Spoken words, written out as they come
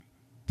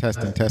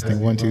Testing,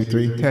 1, 2,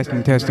 3.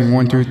 Testing,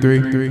 1, 2,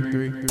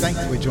 3.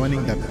 Thanks for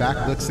joining the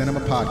Backlook Cinema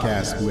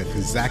Podcast with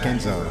Zach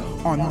and Zoe.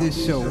 On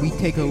this show, we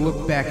take a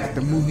look back at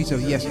the movies of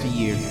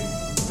yesteryear.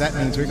 That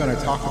means we're going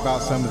to talk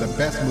about some of the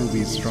best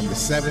movies from the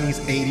 70s,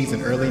 80s,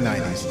 and early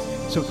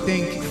 90s. So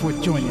thank you for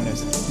joining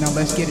us. Now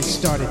let's get it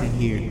started in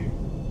here.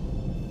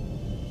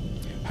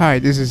 Hi,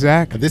 this is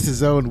Zach. This is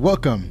Zoe, and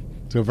welcome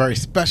to a very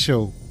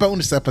special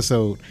bonus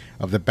episode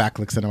of the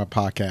Backlook Cinema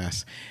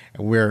Podcast.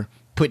 And we're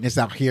putting this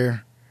out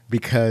here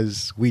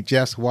because we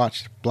just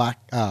watched Black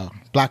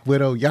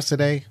Widow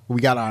yesterday. We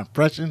got our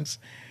impressions.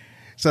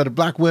 So the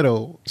Black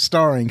Widow,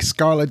 starring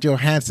Scarlett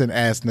Johansson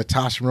as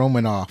Natasha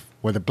Romanoff,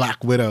 or the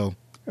Black Widow.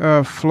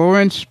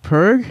 Florence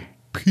Pugh.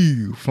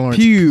 Florence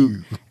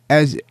Pugh.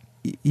 As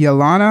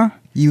Yelena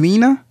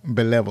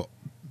Belova.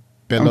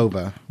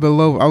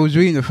 Belova. I was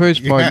reading the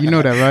first part. You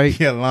know that, right?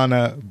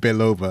 Yelena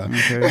Belova.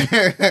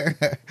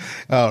 Okay.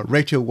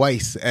 Rachel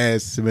Weisz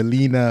as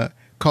Melina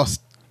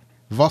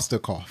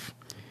Vostokov.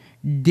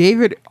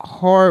 David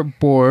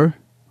Harbour.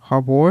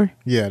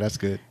 Yeah, that's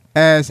good.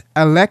 As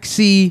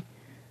Alexei.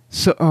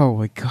 Oh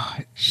my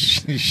God.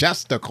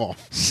 Shostakov,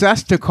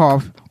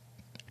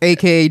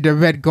 a.k.a. the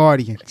Red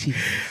Guardian.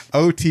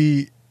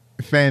 O.T.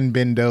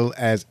 Fanbindo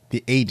as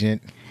the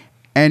agent.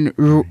 And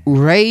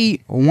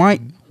Ray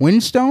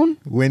Winstone?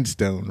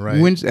 Winstone,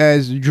 right.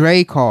 As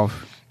Dreykov.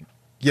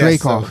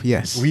 Yes, Dreykov, so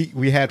yes.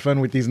 We had fun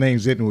with these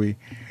names, didn't we?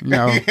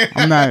 No,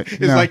 I'm not.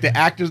 It's like the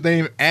actor's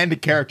name and the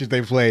characters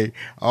they play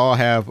all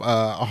have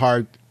a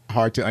hard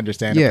to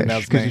understand. Yeah,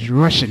 because it's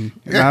Russian.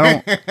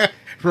 I don't.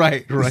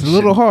 Right, It's Russian. A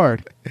little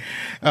hard.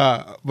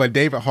 But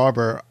David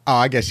Harbour,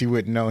 I guess you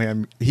wouldn't know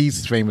him.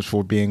 He's famous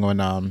for being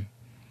on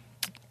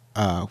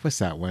what's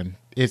that one?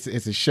 It's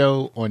a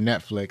show on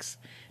Netflix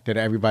that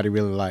everybody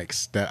really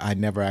likes that I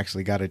never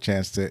actually got a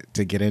chance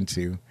to get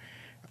into.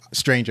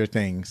 Stranger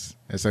Things.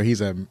 And so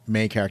he's a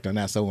main character on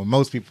that. So when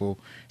most people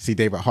see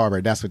David Harbour,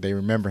 that's what they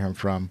remember him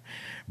from.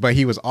 But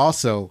he was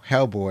also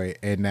Hellboy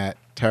in that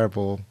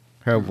terrible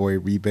Hellboy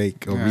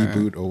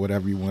reboot or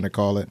whatever you want to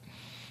call it.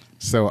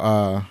 So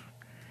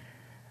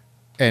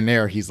and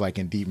there he's like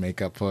in deep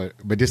makeup for it.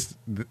 But this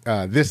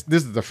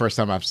is the first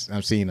time I've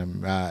seen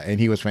him, and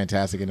he was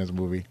fantastic in this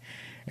movie.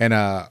 And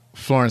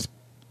Florence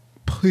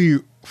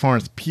Pugh.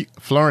 I'm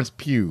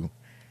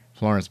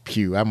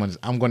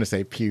going to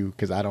say Pugh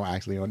because I don't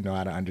actually know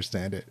how to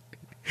understand it.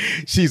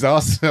 She's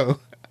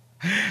also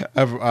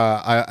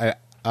an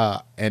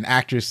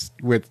actress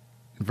with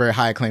very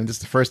high acclaim. This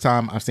is the first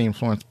time I've seen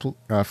Florence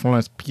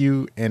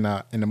Pugh in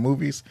the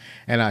movies,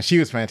 and she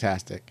was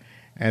fantastic.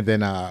 And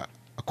then of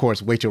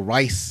course Rachel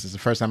Weisz is the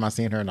first time I've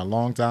seen her in a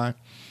long time,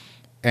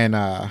 and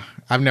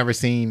I've never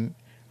seen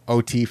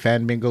O.T.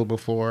 Fanbingo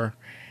before,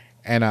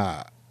 and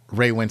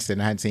Ray Winstone,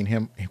 I hadn't seen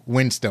him.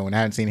 Winstone, I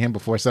hadn't seen him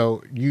before.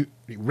 So you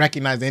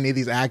recognize any of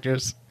these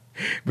actors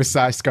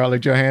besides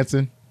Scarlett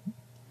Johansson?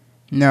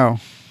 No.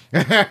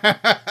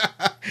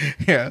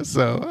 Yeah,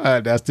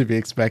 so that's to be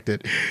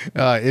expected.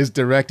 It's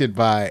directed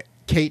by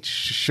Kate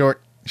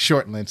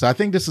Shortland. So I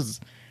think this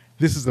is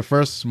the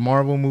first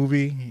Marvel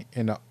movie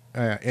in the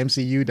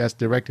MCU that's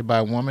directed by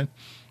a woman.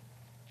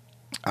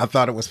 I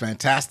thought it was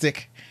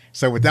fantastic.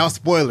 So without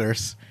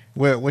spoilers,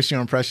 what's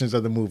your impressions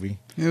of the movie?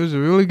 It was a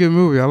really good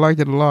movie. I liked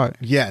it a lot.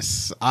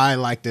 Yes, I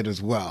liked it as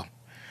well.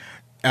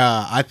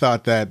 I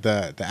thought that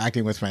the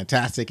acting was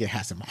fantastic. It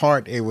had some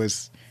heart.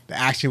 The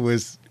action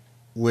was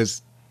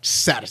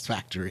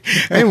satisfactory.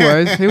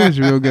 It was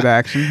real good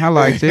action. I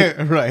liked it.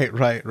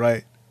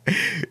 Right.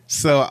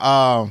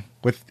 So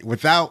with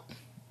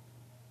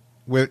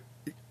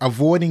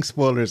avoiding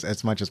spoilers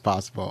as much as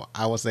possible,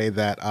 I will say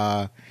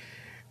that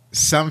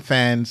some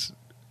fans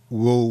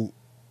will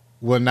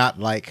not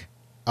like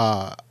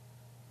all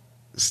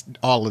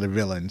of the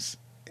villains,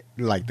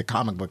 like the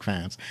comic book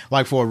fans.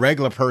 Like for a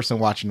regular person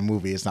watching the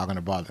movie, it's not going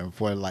to bother them.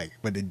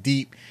 But the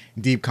deep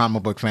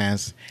comic book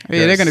fans,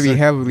 yeah, they're going to be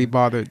heavily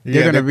bothered.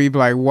 They're going to be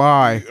like,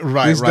 "Why?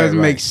 This doesn't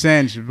make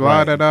sense."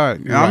 Blah da da.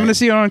 I'm going to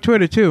see it on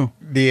Twitter too.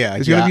 Yeah,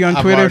 it's going to be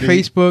on Twitter,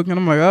 Facebook, and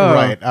I'm like, "Oh,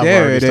 right." I've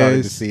there already it started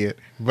is. to see it,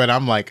 but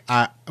I'm like,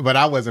 I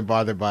wasn't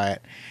bothered by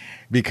it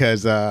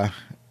because I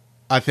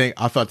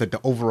thought that the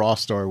overall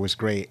story was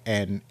great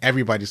and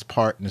everybody's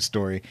part in the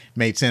story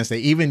made sense. They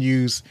even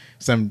used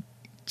some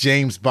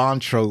James Bond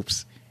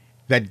tropes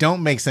that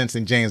don't make sense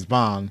in James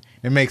Bond.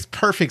 It makes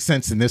perfect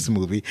sense in this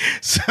movie.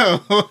 So,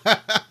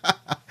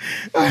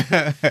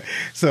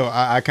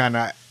 I kind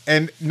of,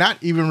 and not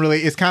even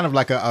really, it's kind of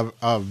like a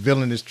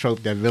villainous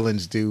trope that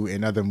villains do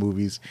in other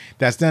movies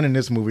that's done in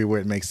this movie where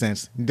it makes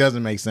sense. It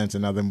doesn't make sense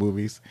in other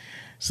movies.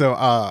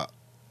 So,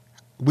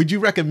 would you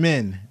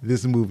recommend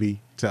this movie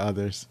to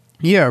others?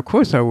 Yeah, of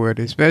course I would,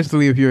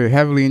 especially if you're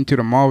heavily into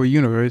the Marvel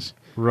Universe.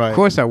 Right. Of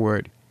course I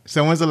would.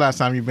 So when's the last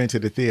time you've been to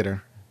the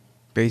theater?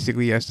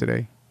 Basically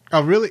yesterday.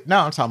 Oh, really?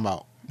 No, I'm talking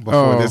about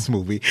before this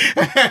movie.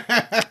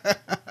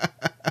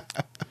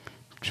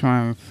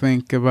 Trying to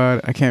think about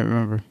it. I can't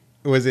remember.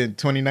 Was it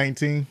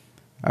 2019?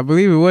 I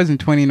believe it was in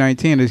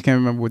 2019. I just can't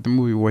remember what the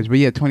movie was. But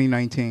yeah,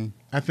 2019.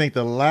 I think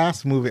the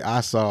last movie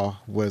I saw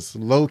was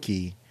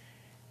Loki.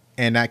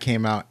 and that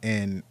came out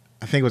in,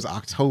 I think it was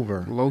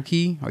October.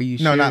 Loki? Are you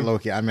sure? No, not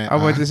Loki. I meant. I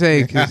was about to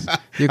say, because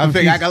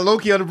I got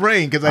Loki on the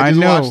brain because I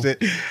just watched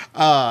it.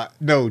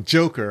 No,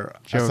 Joker.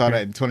 I saw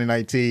that in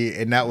 2019,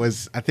 and that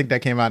was, I think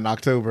that came out in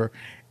October,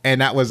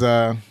 and that was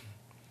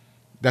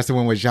that's the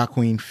one with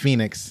Joaquin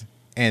Phoenix,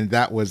 and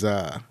that was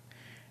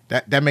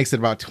that makes it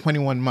about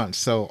 21 months,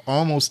 so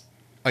almost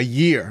a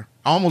year,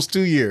 almost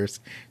 2 years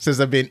since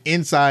I've been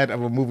inside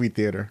of a movie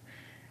theater,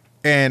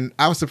 and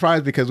I was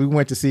surprised because we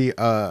went to see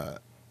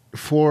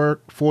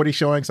 4:40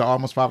 showing, so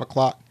almost 5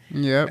 o'clock.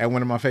 Yeah, at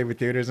one of my favorite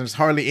theaters, and there's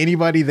hardly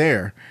anybody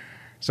there.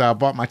 So I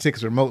bought my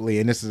tickets remotely,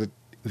 and this is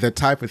the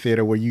type of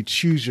theater where you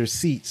choose your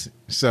seats.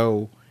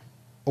 So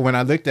when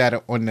I looked at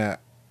it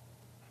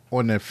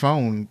on the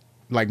phone,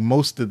 like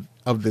most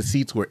of the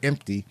seats were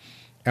empty,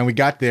 and we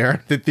got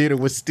there, the theater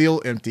was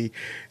still empty.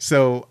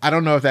 So I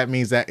don't know if that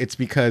means that it's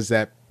because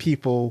that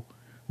people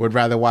would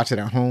rather watch it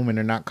at home and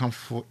they're not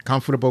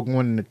comfortable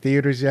going in the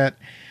theaters yet,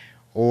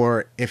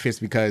 or if it's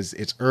because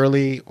it's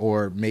early,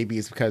 or maybe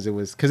it's because it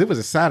was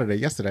a Saturday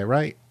yesterday,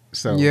 right?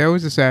 So yeah, it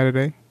was a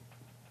Saturday.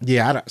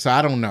 Yeah, so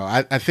I don't know.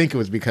 I think it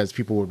was because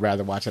people would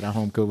rather watch it at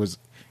home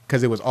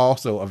because it was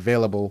also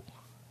available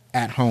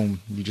at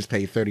home. You just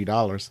pay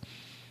 $30.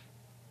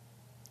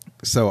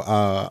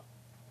 So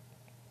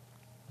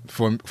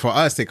for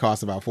us, it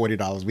cost about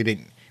 $40. We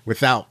didn't,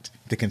 without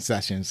the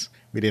concessions.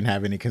 We didn't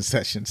have any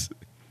concessions,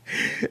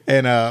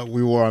 and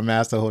we wore our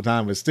masks the whole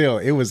time. But still,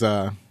 it was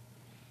so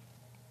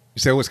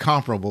it was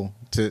comparable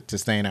to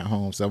staying at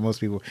home. So most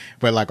people,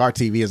 but like our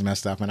TV is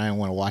messed up, and I didn't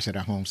want to watch it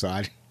at home,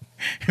 so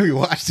we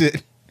watched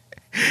it.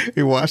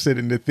 We watched it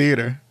in the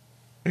theater.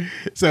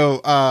 So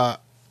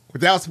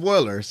without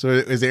spoilers, so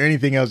is there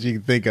anything else you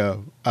can think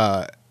of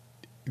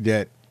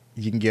that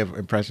you can give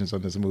impressions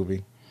on this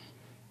movie?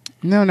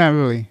 No, not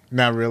really.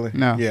 Not really?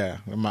 No. Yeah,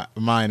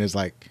 mine is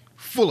like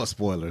full of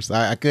spoilers.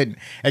 I can't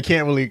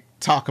really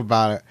talk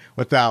about it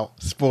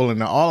without spoiling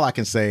it. All I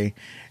can say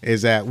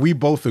is that we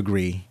both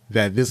agree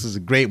that this is a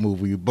great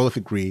movie. We both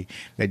agree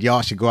that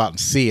y'all should go out and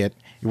see it,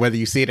 whether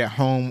you see it at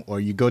home or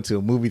you go to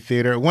a movie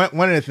theater. One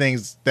of the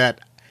things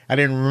that I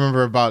didn't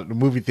remember about the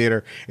movie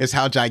theater is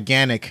how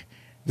gigantic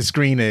the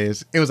screen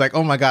is. It was like,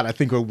 oh my God, I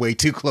think we're way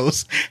too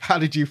close. How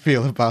did you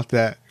feel about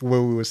that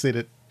where we were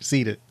seated?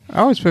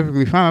 I was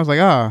perfectly fine. I was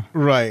like,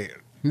 right.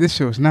 This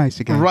feels nice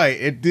again. Right.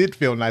 It did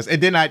feel nice.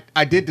 And then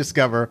I did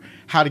discover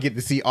how to get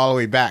the seat all the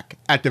way back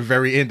at the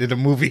very end of the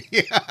movie.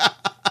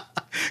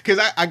 Because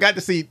I got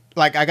to see,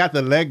 like, I got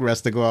the leg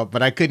rest to go up,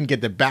 but I couldn't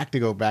get the back to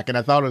go back. And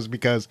I thought it was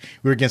because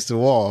we were against the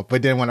wall.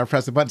 But then when I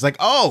pressed the button, it's like,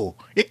 oh,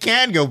 it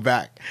can go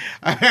back.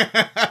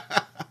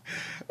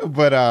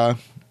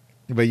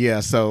 But yeah,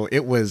 so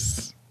it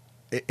was,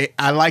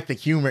 I liked the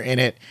humor in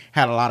it,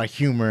 had a lot of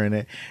humor in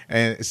it.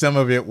 And some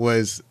of it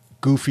was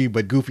goofy,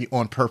 but goofy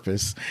on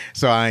purpose.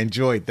 So I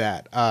enjoyed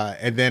that.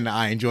 And then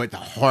I enjoyed the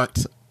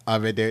heart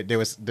of it.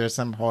 There's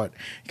some heart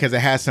because it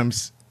has some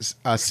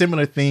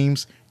similar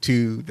themes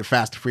to the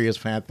Fast and Furious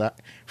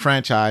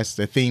franchise,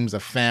 the themes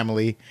of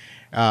family,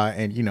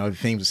 and, the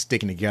themes of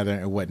sticking together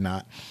and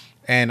whatnot,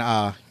 and,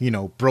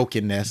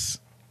 brokenness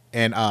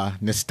and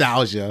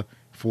nostalgia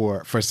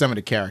for some of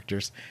the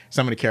characters.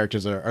 Some of the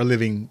characters are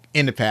living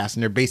in the past,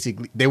 and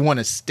they want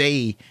to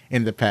stay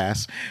in the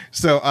past.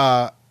 So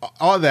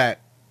all that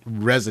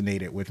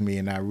resonated with me,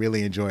 and I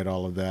really enjoyed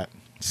all of that.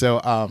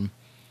 So,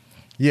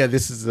 yeah,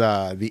 this is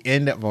the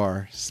end of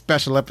our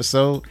special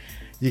episode.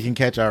 You can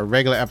catch our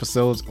regular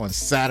episodes on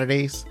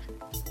Saturdays.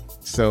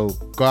 So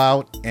go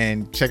out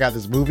and check out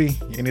this movie.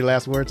 Any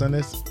last words on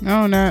this?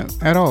 No, not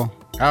at all.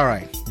 All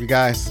right. You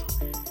guys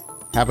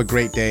have a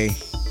great day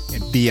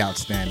and be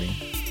outstanding.